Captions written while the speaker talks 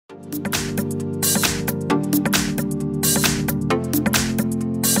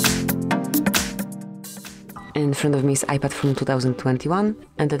In front of me is iPad from 2021,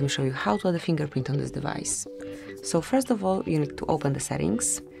 and let me show you how to add a fingerprint on this device. So first of all, you need to open the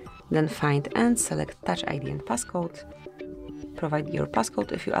settings, then find and select Touch ID and passcode, provide your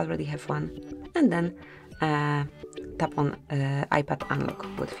passcode if you already have one, and then tap on iPad unlock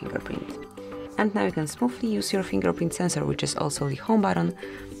with fingerprint. And now you can smoothly use your fingerprint sensor, which is also the home button.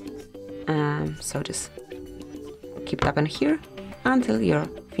 So just keep tapping here until your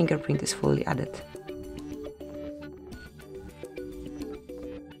fingerprint is fully added.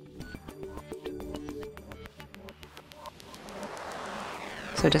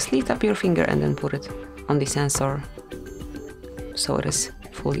 So just lift up your finger and then put it on the sensor so it is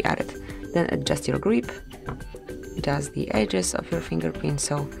fully added. Then adjust your grip, adjust the edges of your fingerprint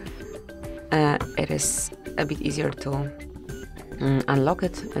so it is a bit easier to unlock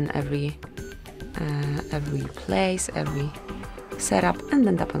it in every place, every setup, and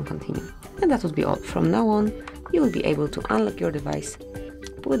then tap on continue. And that would be all. From now on, you will be able to unlock your device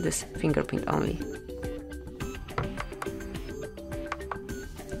with this fingerprint only.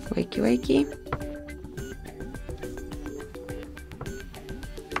 Wakey wakey.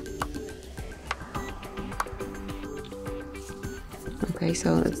 Okay,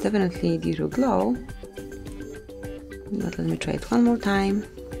 so it's definitely due to glow, but let me try it one more time.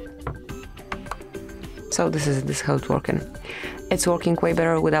 So this is how it's working. It's working way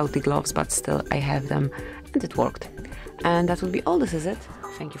better without the gloves, but still I have them and it worked. And that would be all. This is it.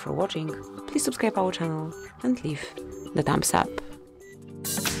 Thank you for watching. Please subscribe our channel and leave the thumbs up.